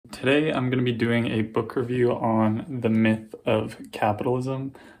Today I'm going to be doing a book review on The Myth of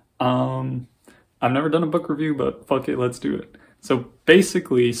Capitalism. I've never done a book review, but fuck it, let's do it. So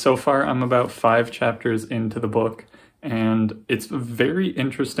basically, so far I'm about 5 chapters into the book, and it's a very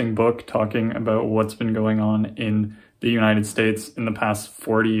interesting book talking about what's been going on in the United States in the past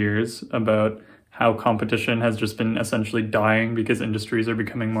 40 years, about how competition has just been essentially dying because industries are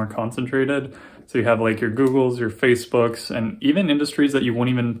becoming more concentrated. So you have like your Googles, your Facebooks, and even industries that you won't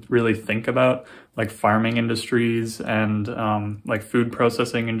even really think about, like farming industries and like food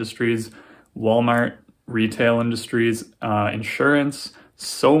processing industries, Walmart, retail industries, insurance.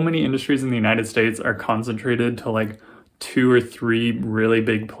 So many industries in the United States are concentrated to like 2 or 3 really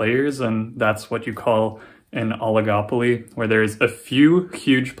big players, and that's what you call an oligopoly, where there's a few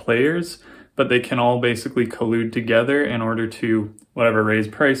huge players, but they can all basically collude together in order to whatever, raise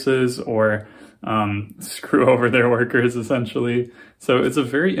prices or screw over their workers, essentially. So it's a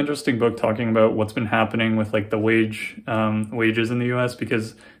very interesting book talking about what's been happening with like the wages in the US,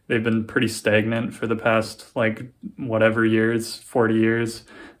 because they've been pretty stagnant for the past like whatever years, 40 years.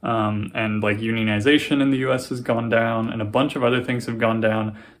 And like unionization in the US has gone down, and a bunch of other things have gone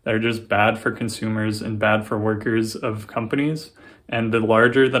down that are just bad for consumers and bad for workers of companies. And the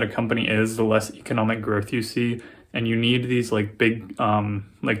larger that a company is, the less economic growth you see. And you need these like big,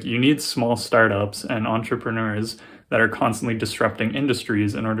 you need small startups and entrepreneurs that are constantly disrupting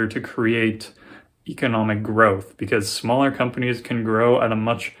industries in order to create economic growth, because smaller companies can grow at a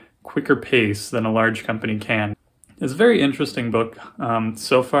much quicker pace than a large company can. It's a very interesting book.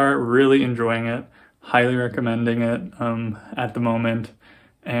 So far, really enjoying it, highly recommending it at the moment.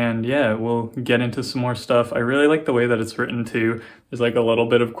 And yeah, we'll get into some more stuff. I really like the way that it's written too. There's like a little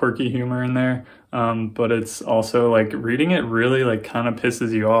bit of quirky humor in there, but it's also like reading it really like kind of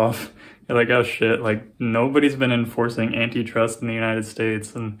pisses you off. You're like, oh shit, like nobody's been enforcing antitrust in the United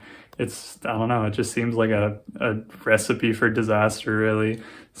States, and it's, I don't know, it just seems like a recipe for disaster, really.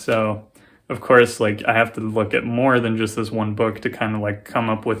 So of course, like I have to look at more than just this one book to kind of like come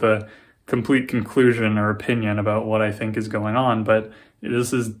up with a complete conclusion or opinion about what I think is going on, but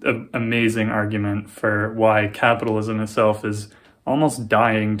this is an amazing argument for why capitalism itself is almost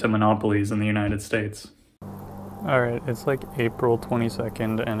dying to monopolies in the United States. Alright, it's like April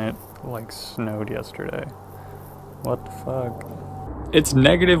 22nd and it like snowed yesterday. What the fuck? It's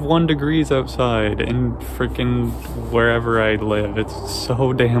 -1 degrees outside in freaking wherever I live. It's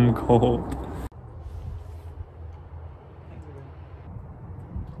so damn cold.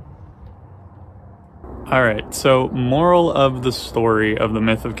 Alright, so moral of the story of the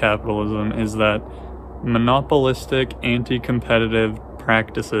Myth of Capitalism is that monopolistic, anti-competitive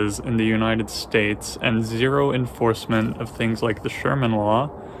practices in the United States and zero enforcement of things like the Sherman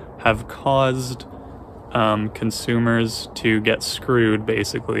Law have caused consumers to get screwed,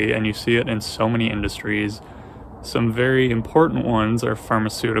 basically, and you see it in so many industries. Some very important ones are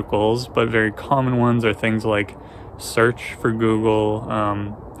pharmaceuticals, but very common ones are things like search for Google,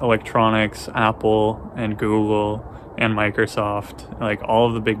 electronics, Apple and Google and Microsoft, like all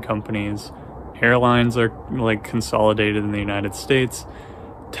of the big companies. Airlines are like consolidated in the United States.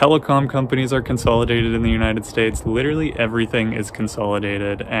 Telecom companies are consolidated in the United States. Literally everything is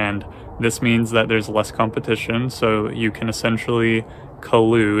consolidated, and this means that there's less competition, so you can essentially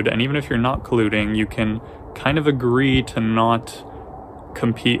collude, and even if you're not colluding, you can kind of agree to not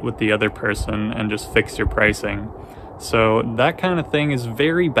compete with the other person and just fix your pricing. So that kind of thing is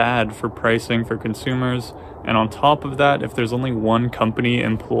very bad for pricing for consumers. And on top of that, if there's only one company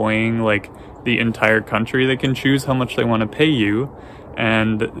employing like the entire country, they can choose how much they want to pay you.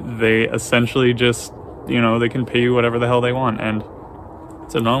 And they essentially just, you know, they can pay you whatever the hell they want. And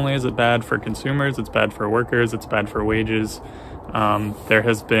so not only is it bad for consumers, it's bad for workers, it's bad for wages. There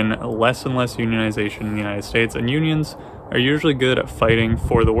has been less and less unionization in the United States, and unions are usually good at fighting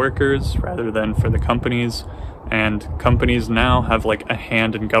for the workers rather than for the companies. And companies now have like a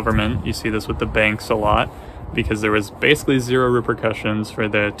hand in government. You see this with the banks a lot, because there was basically zero repercussions for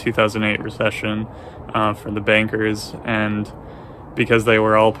the 2008 recession for the bankers, and because they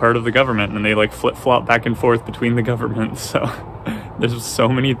were all part of the government and they like flip-flop back and forth between the government. So there's so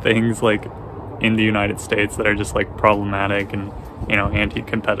many things like in the United States that are just like problematic and, you know,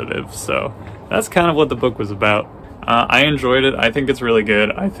 anti-competitive. So that's kind of what the book was about. I enjoyed it. I think it's really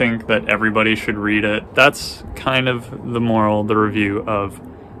good. I think that everybody should read it. That's kind of the moral, the review of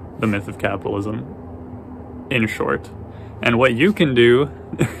The Myth of Capitalism, in short. And what you can do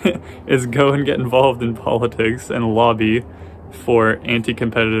is go and get involved in politics and lobby for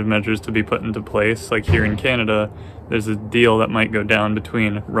anti-competitive measures to be put into place. Like here in Canada, there's a deal that might go down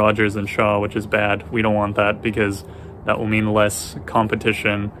between Rogers and Shaw, which is bad. We don't want that, because that will mean less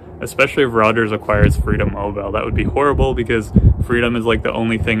competition especially if Rogers acquires Freedom Mobile. That would be horrible because Freedom is like the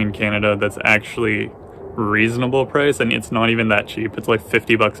only thing in Canada that's actually reasonable price, and it's not even that cheap. It's like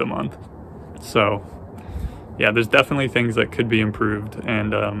 $50 a month. So yeah, there's definitely things that could be improved,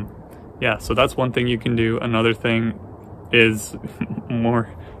 and yeah, so that's one thing you can do. Another thing is more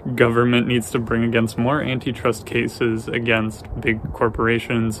government needs to bring against more antitrust cases against big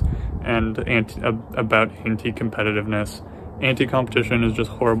corporations and about anti-competitiveness. Anti-competition is just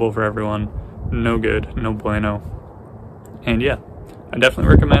horrible for everyone. No good, no bueno. And yeah, I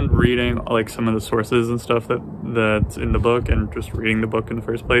definitely recommend reading like some of the sources and stuff that's in the book, and just reading the book in the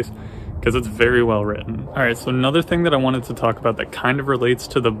first place, because it's very well written. All right, so another thing that I wanted to talk about that kind of relates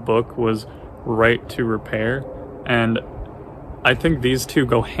to the book was right to repair. And I think these two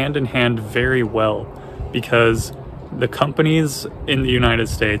go hand in hand very well, because the companies in the United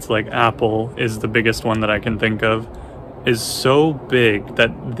States, like Apple is the biggest one that I can think of, is so big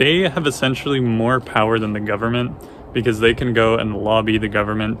that they have essentially more power than the government, because they can go and lobby the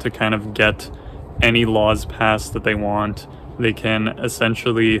government to kind of get any laws passed that they want. They can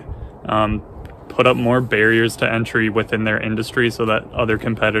essentially put up more barriers to entry within their industry so that other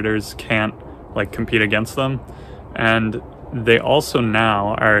competitors can't like compete against them. And they also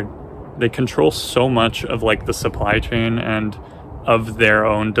now they control so much of like the supply chain and of their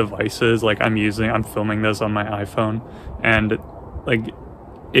own devices. Like I'm filming this on my iPhone, and like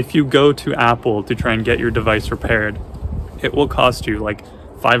if you go to Apple to try and get your device repaired, it will cost you like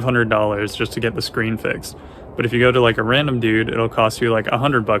 $500 just to get the screen fixed. But if you go to like a random dude, it'll cost you like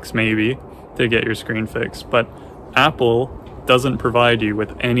 $100 maybe to get your screen fixed. But Apple doesn't provide you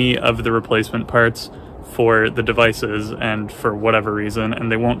with any of the replacement parts for the devices, and for whatever reason,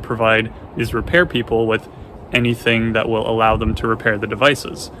 and they won't provide these repair people with anything that will allow them to repair the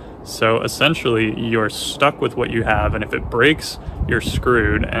devices. So essentially you're stuck with what you have, and if it breaks, you're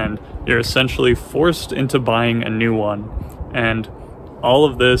screwed, and you're essentially forced into buying a new one. And all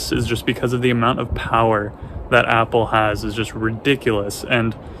of this is just because of the amount of power that Apple has is just ridiculous.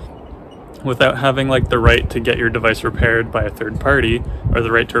 And without having like the right to get your device repaired by a third party, or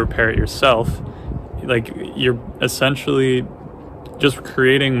the right to repair it yourself, like you're essentially just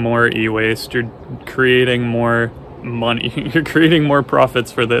creating more e-waste. You're creating more money. You're creating more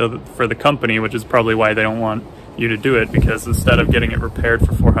profits for the company, which is probably why they don't want you to do it, because instead of getting it repaired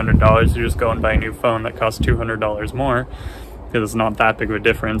for $400, you just go and buy a new phone that costs $200 more, because it's not that big of a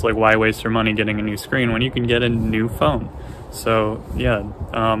difference. Like, why waste your money getting a new screen when you can get a new phone? So yeah,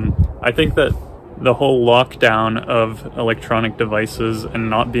 I think that the whole lockdown of electronic devices and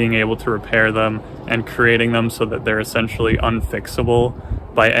not being able to repair them and creating them so that they're essentially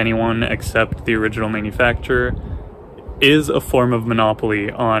unfixable by anyone except the original manufacturer is a form of monopoly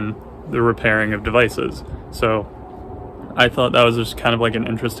on the repairing of devices. So I thought that was just kind of like an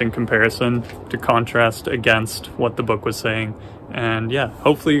interesting comparison to contrast against what the book was saying. And yeah,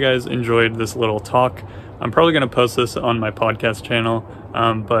 hopefully you guys enjoyed this little talk. I'm probably going to post this on my podcast channel.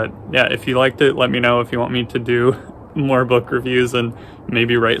 But yeah, if you liked it, let me know. If you want me to do more book reviews and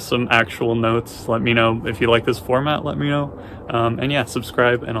maybe write some actual notes, let me know. If you like this format, let me know. And yeah,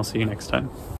 subscribe, and I'll see you next time.